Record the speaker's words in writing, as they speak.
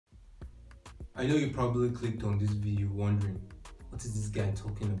I know you probably clicked on this video wondering, what is this guy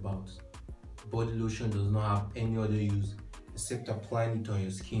talking about? Body lotion does not have any other use except applying it on your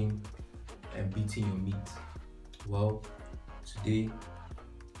skin and beating your meat. Well, today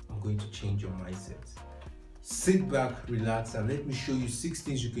I'm going to change your mindset. Sit back, relax, and let me show you 6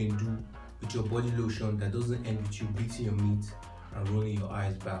 things you can do with your body lotion that doesn't end with you beating your meat and rolling your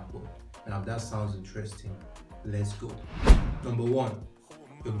eyes backward. Now if that sounds interesting, let's go. Number 1,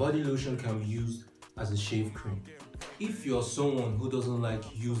 your body lotion can be used as a shave cream. If you're someone who doesn't like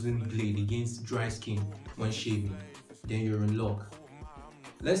using blade against dry skin when shaving, then you're in luck.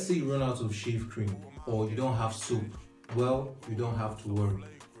 Let's say you run out of shave cream or you don't have soap. Well, you don't have to worry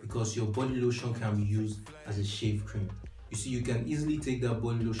because your body lotion can be used as a shave cream. You see, you can easily take that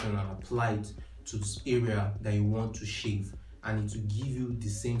body lotion and apply it to this area that you want to shave, and it will give you the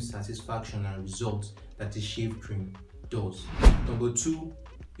same satisfaction and results that the shave cream does. Number 2,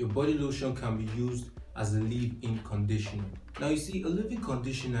 your body lotion can be used as a leave-in conditioner. Now you see, a leave-in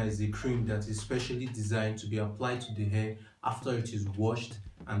conditioner is a cream that is specially designed to be applied to the hair after it is washed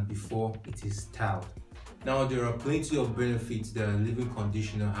and before it is styled. Now there are plenty of benefits that a leave-in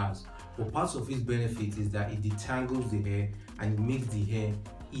conditioner has, but part of its benefit is that it detangles the hair and it makes the hair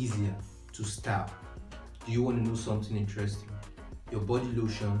easier to style. Do you want to know something interesting? Your body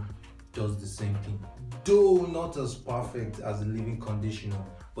lotion does the same thing, though not as perfect as a leave-in conditioner,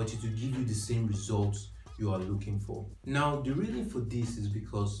 but it will give you the same results you are looking for. Now the reason for this is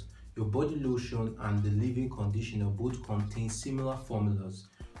because your body lotion and the leave-in conditioner both contain similar formulas.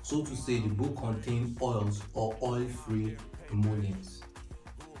 So to say, they both contain oils or oil-free emollients.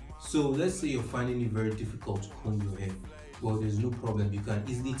 So let's say you're finding it very difficult to comb your hair. Well, there's no problem. You can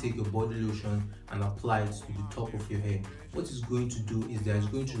easily take your body lotion and apply it to the top of your hair. What it's going to do is that it's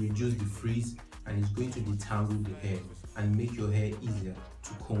going to reduce the frizz and it's going to detangle the hair and make your hair easier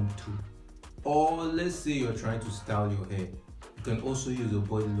to comb through. Or let's say you're trying to style your hair. You can also use your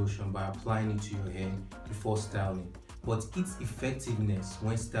body lotion by applying it to your hair before styling. But its effectiveness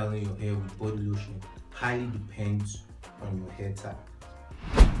when styling your hair with body lotion highly depends on your hair type.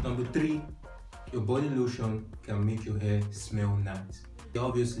 Number 3, your body lotion can make your hair smell nice.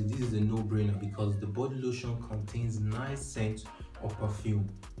 Obviously, this is a no-brainer because the body lotion contains nice scent or perfume,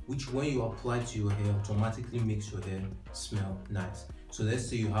 which when you apply to your hair automatically makes your hair smell nice. So let's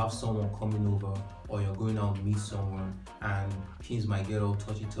say you have someone coming over or you're going out to meet someone and things might get all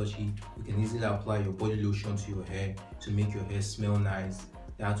touchy. You can easily apply your body lotion to your hair to make your hair smell nice.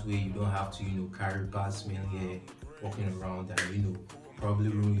 That way you don't have to, carry bad smelling hair walking around and, probably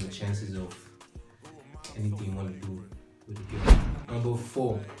ruin your chances of anything you want to do with the girl. Number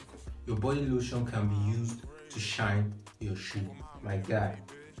 4, your body lotion can be used to shine your shoe. My guy,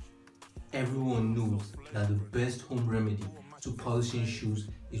 everyone knows that the best home remedy to polishing shoes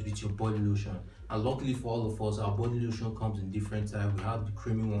is with your body lotion. And luckily for all of us, our body lotion comes in different types. We have the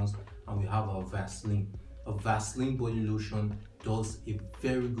creamy ones and we have our Vaseline. A Vaseline body lotion does a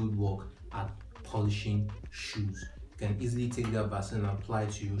very good work at polishing shoes. You can easily take that Vaseline and apply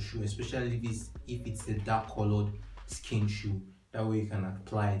it to your shoe, especially if it's a dark colored skin shoe. That way you can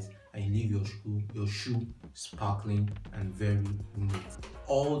apply it and you leave your shoe sparkling and very neat.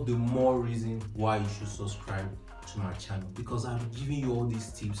 All the more reason why you should subscribe to my channel, because I'm giving you all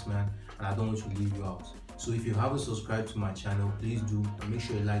these tips, man, and I don't want to leave you out. So if you haven't subscribed to my channel, please do, and make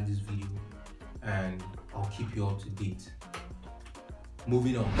sure you like this video and I'll keep you up to date.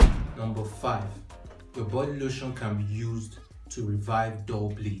 Moving on. Number 5, your body lotion can be used to revive dull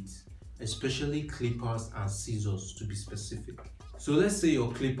blades, especially clippers and scissors to be specific. So let's say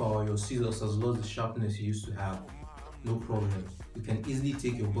your clipper or your scissors has lost the sharpness you used to have. No problem. You can easily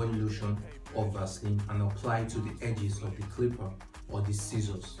take your body lotion or Vaseline and apply it to the edges of the clipper or the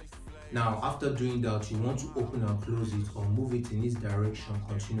scissors. Now after doing that, you want to open and close it or move it in its direction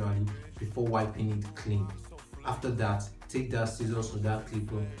continually before wiping it clean. After that, take that scissors or that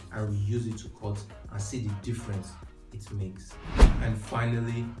clipper and reuse it to cut and see the difference it makes. And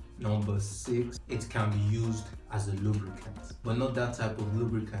finally, number 6, it can be used as a lubricant, but not that type of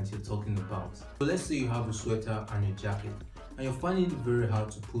lubricant you're talking about. So let's say you have a sweater and a jacket and you're finding it very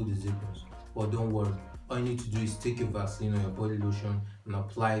hard to pull the zippers. Well, don't worry. All you need to do is take your Vaseline or your body lotion and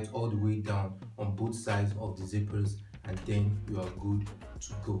apply it all the way down on both sides of the zippers, and then you are good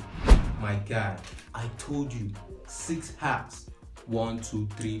to go. My guy, I told you 6 hacks. 1, 2,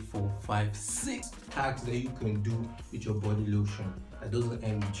 3, 4, 5, 6 hacks that you can do with your body lotion that doesn't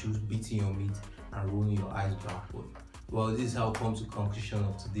end with you beating your meat and rolling your eyes backward. Well, this is how I come to conclusion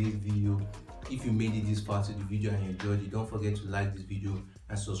of today's video. If you made it this far to the video and you enjoyed it, don't forget to like this video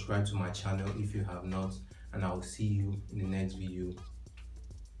and subscribe to my channel if you have not, and I will see you in the next video.